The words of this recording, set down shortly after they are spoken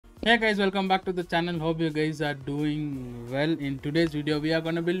Hey guys, welcome back to the channel. Hope you guys are doing well. In today's video, we are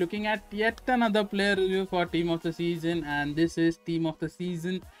going to be looking at yet another player review for team of the season, and this is team of the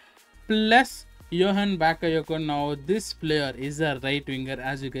season plus JOHAN BAKAYOKO. Now this player is a right winger,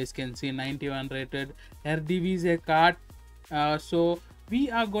 as you guys can see, 91 rated RDVZ card. So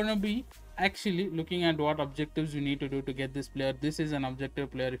we are going to be actually looking at what objectives you need to do to get this player. This is an objective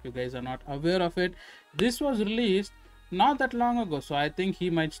player if you guys are not aware of it. This was released not that long ago, so I think he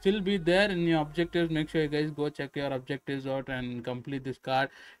might still be there in your objectives. Make sure you guys go check your objectives out and complete this card.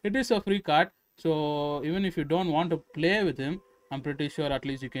 It is a free card, so even if you don't want to play with him, I'm pretty sure at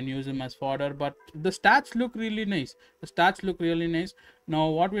least you can use him as fodder. But the stats look really nice. Now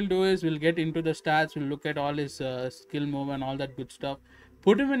what we'll do is we'll get into the stats. We'll look at all his skill move and all that good stuff,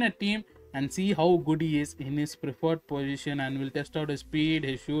 put him in a team and see how good he is in his preferred position, and we'll test out his speed,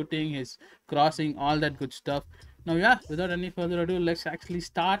 his shooting, his crossing, all that good stuff. Now yeah, without any further ado, let's actually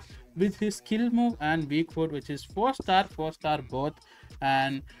start with his skill move and weak foot, which is 4-star both.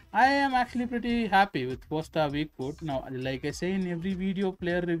 And I am actually pretty happy with 4-star weak foot. Now like I say in every video,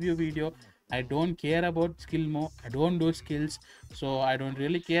 player review video, I don't care about skill move. I don't do skills, so I don't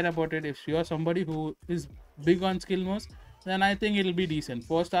really care about it. If you're somebody who is big on skill moves, then I think it'll be decent.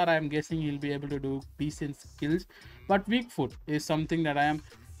 4-star, I'm guessing he'll be able to do decent skills. But weak foot is something that I am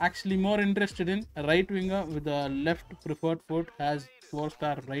actually more interested in. A right winger with a left preferred foot has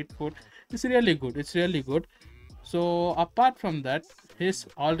 4-star right foot. It's really good. So apart from that, his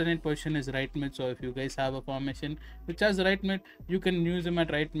alternate position is right mid. So if you guys have a formation which has right mid, you can use him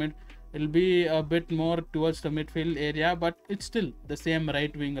at right mid. It'll be a bit more towards the midfield area, but it's still the same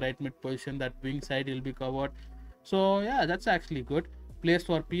right wing, right mid position. That wing side will be covered. So yeah, that's actually good. Plays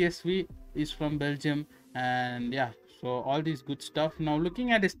for PSV, is from Belgium, and yeah, so all these good stuff. Now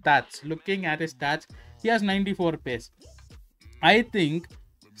looking at his stats, he has 94 pace. I think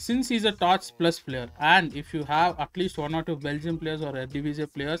since he's a TOTS plus player, and if you have at least one or two Belgian players or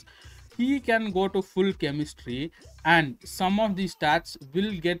Eredivisie players, he can go to full chemistry, and some of these stats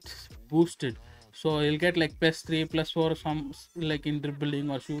will get boosted. So he'll get like pace 3 plus 4, some like in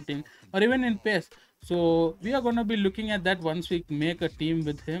dribbling or shooting or even in pace. So we are going to be looking at that once we make a team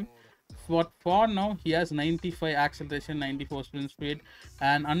with him. For now, he has 95 acceleration, 94 sprint speed,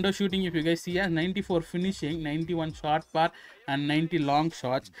 and undershooting. If you guys see, he has 94 finishing, 91 shot par, and 90 long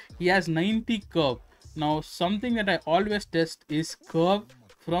shots. He has 90 curve. Now something that I always test is curve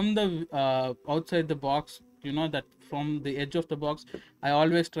from the outside the box. You know that from the edge of the box, I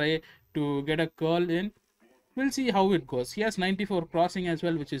always try to get a curl in. We'll see how it goes. He has 94 crossing as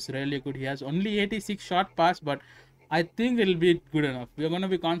well, which is really good. He has only 86 short pass, but I think it'll be good enough. We're going to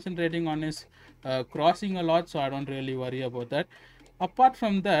be concentrating on his crossing a lot, so I don't really worry about that. Apart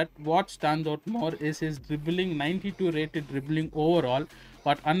from that, what stands out more is his dribbling, 92 rated dribbling overall,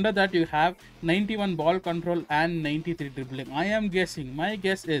 but under that you have 91 ball control and 93 dribbling. I am guessing, my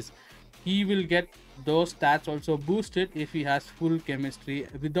guess is he will get those stats also boosted if he has full chemistry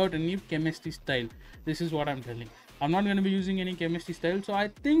without any chemistry style. This is what I'm telling. I'm not going to be using any chemistry style, so I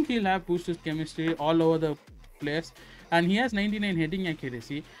think he'll have boosted chemistry all over the place. And he has 99 heading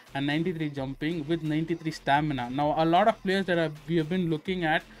accuracy and 93 jumping with 93 stamina. Now a lot of players that we have been looking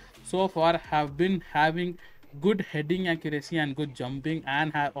at so far have been having good heading accuracy and good jumping,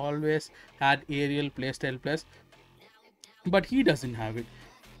 and have always had aerial playstyle plus, but he doesn't have it.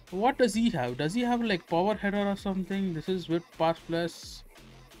 What does he have? Does he have like power header or something? This is with pass plus.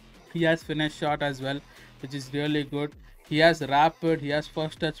 He has finish shot as well, which is really good. He has rapid, he has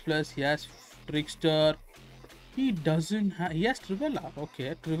first touch plus, he has trickster. He doesn't have, he has Trivela.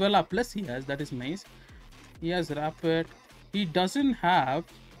 Okay, Trivela plus he has, that is nice. He has rapid. He doesn't have,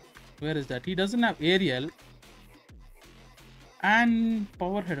 where is that? He doesn't have aerial and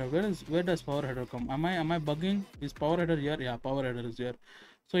power header. Where does power header come? Am I bugging? Is power header here? Yeah, power header is here.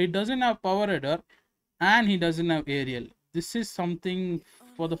 So he doesn't have power header and he doesn't have aerial. This is something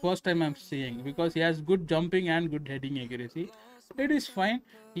for the first time I'm seeing, because he has good jumping and good heading accuracy. It is fine.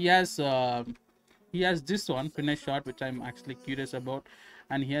 He has this one finish shot, which I'm actually curious about,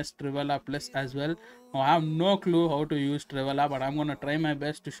 and he has Trivela plus as well. Now, I have no clue how to use Trivela, but I'm gonna try my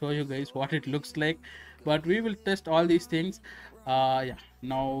best to show you guys what it looks like. But we will test all these things. Yeah.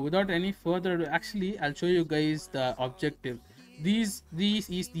 Now without any further ado, actually I'll show you guys the objective. These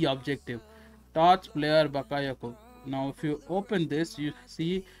is the objective. TOTS player Bakayoko. Now if you open this, you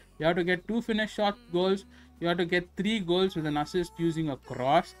see you have to get 2 finish shot goals. You have to get 3 goals with an assist using a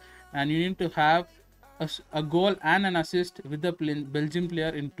cross, and you need to have a goal and an assist with the Belgian player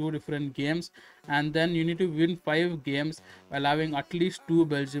in 2 different games, and then you need to win 5 games while having at least 2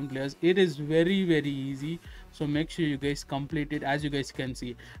 Belgian players. It is very easy. so make sure you guys complete it. As you guys can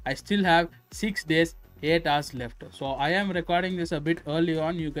see, I still have 6 days 8 hours left. So I am recording this a bit early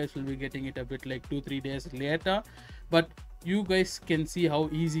on. You guys will be getting it a bit like 2-3 days later, but you guys can see how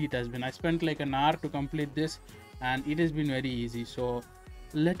easy it has been. I spent like an hour to complete this and it has been very easy. So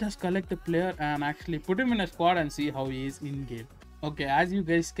let us collect the player and actually put him in a squad and see how he is in game. Okay, as you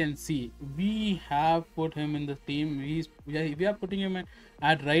guys can see, we have put him in the team. We are putting him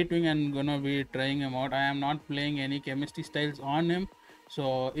at right wing and gonna be trying him out. I am not playing any chemistry styles on him.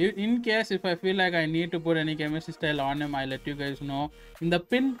 So in case if I feel like I need to put any chemistry style on him, I'll let you guys know in the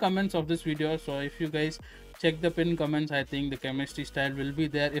pinned comments of this video. So if you guys check the pinned comments, I think the chemistry style will be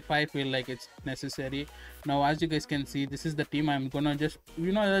there if I feel like it's necessary. Now as you guys can see, this is the team. I'm gonna just,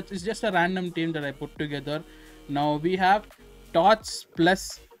 it's just a random team that I put together. Now we have TOTS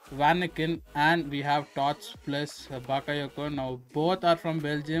plus Vanaken and we have TOTS plus Bakayoko. Now both are from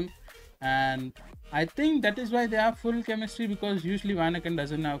Belgium and I think that is why they have full chemistry, because usually Vanaken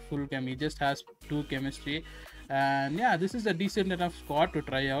doesn't have full chem, he just has 2 chemistry. And yeah, this is a decent enough squad to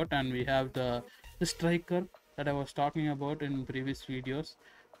try out. And we have the striker that I was talking about in previous videos.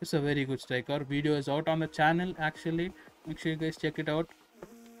 It's a very good striker. Video is out on the channel actually, make sure you guys check it out.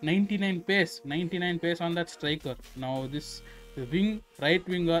 99 pace on that striker. Now this right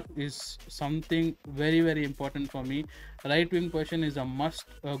winger is something very important for me. Right wing position is a must.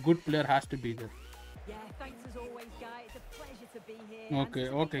 A good player has to be there. Yeah, thanks as always, guys. It's a pleasure to be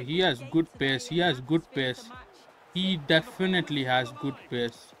here. Okay, he has good pace. He definitely has good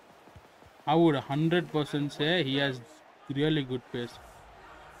pace. I would 100% say he has really good pace.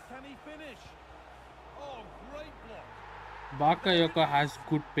 Can he finish? Oh, great block. Bakayoko has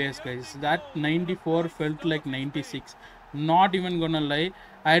good pace, guys. That 94 felt like 96. Not even gonna lie.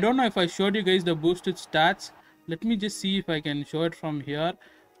 I don't know if I showed you guys the boosted stats. Let me just see if I can show it from here.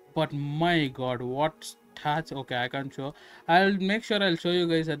 But my god, what stats. Okay, I can't show. I'll make sure I'll show you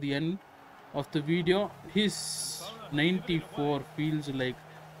guys at the end of the video. His 94 feels like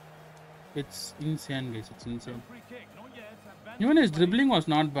it's insane, guys. It's insane. Even his dribbling was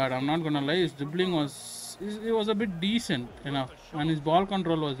not bad. I'm not gonna lie. His dribbling was, it was a bit decent enough, and his ball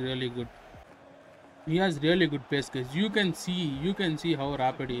control was really good. He has really good pace, guys. You can see how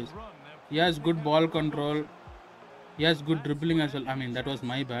rapid he is. He has good ball control. He has good dribbling as well. I mean, that was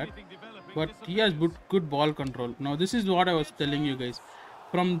my bad, but he has good ball control. Now this is what I was telling you guys.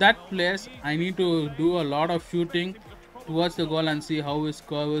 From that place, I need to do a lot of shooting towards the goal and see how his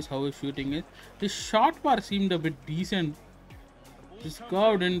curve is, how his shooting is. His shot bar seemed a bit decent. His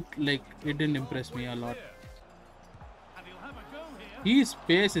curve didn't impress me a lot. His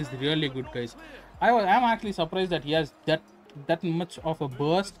pace is really good, guys. I'm actually surprised that he has that much of a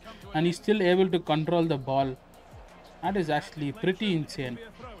burst and he's still able to control the ball. That is actually pretty insane.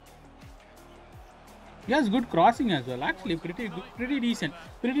 He has good crossing as well. Actually, pretty decent.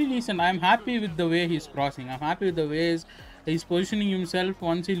 I'm happy with the way he's crossing. I'm happy with the way he's positioning himself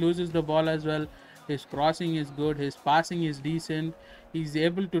once he loses the ball as well. His crossing is good. His passing is decent. He's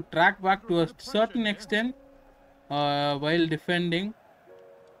able to track back to a certain extent while defending.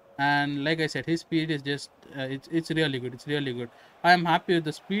 And like I said, his speed is just it's really good. I am happy with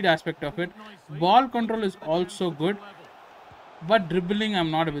the speed aspect of it. Ball control is also good, but dribbling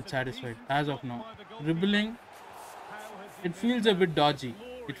I'm not a bit satisfied as of now. Dribbling, it feels a bit dodgy.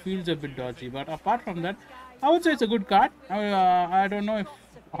 But apart from that, I would say it's a good card. I don't know if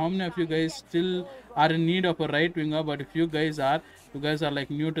how many of you guys still are in need of a right winger, but if you guys are like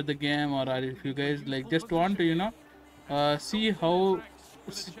new to the game, or if you guys like just want to see how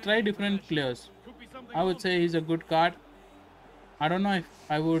try different players, I would say he's a good card. I don't know if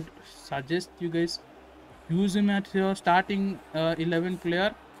I would suggest you guys use him at your starting 11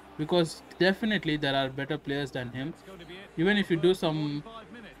 player, because definitely there are better players than him. Even if you do some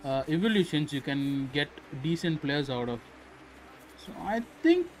evolutions, you can get decent players out of. So I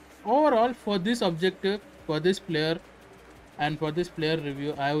think overall for this objective, for this player and for this player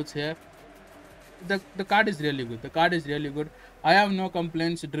review, I would say the card is really good. I have no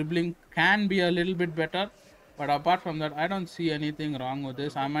complaints. Dribbling can be a little bit better, but apart from that, I don't see anything wrong with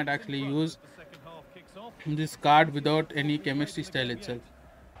this. I might actually use this card without any chemistry style itself.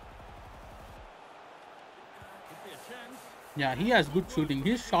 Yeah, he has good shooting.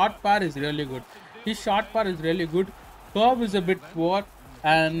 His shot par is really good. Curve is a bit poor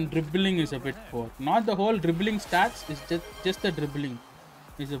and dribbling is a bit poor. Not the whole dribbling stats, it's just the dribbling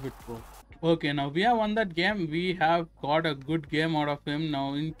is a bit poor. Okay, now we have won that game. We have got a good game out of him.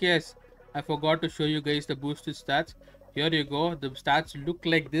 Now in case I forgot to show you guys the boosted stats, Here you go. The stats look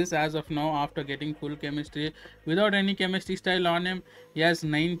like this as of now after getting full chemistry without any chemistry style on him. He has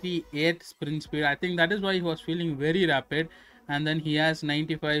 98 sprint speed. I think that is why he was feeling very rapid. And then he has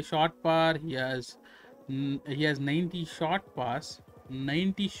 95 shot power. He has 90 shot pass,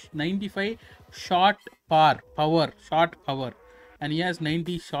 95 shot shot power, and he has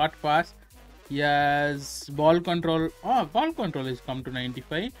 90 shot pass. He has ball control. Oh, ball control has come to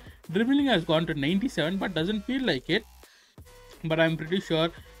 95. Dribbling has gone to 97, but doesn't feel like it. But I'm pretty sure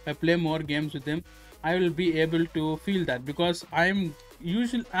if I play more games with him, I will be able to feel that, because I'm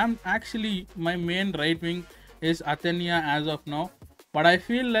actually, my main right wing is Athenia as of now, but I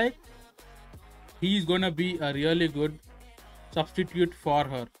feel like he's gonna be a really good substitute for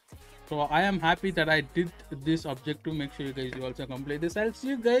her. So I am happy that I did this objective. Make sure you guys you also complete this. I'll see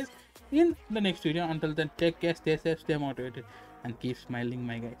you guys in the next video. Until then, take care, stay safe, stay motivated, and keep smiling,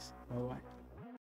 my guys. Bye bye.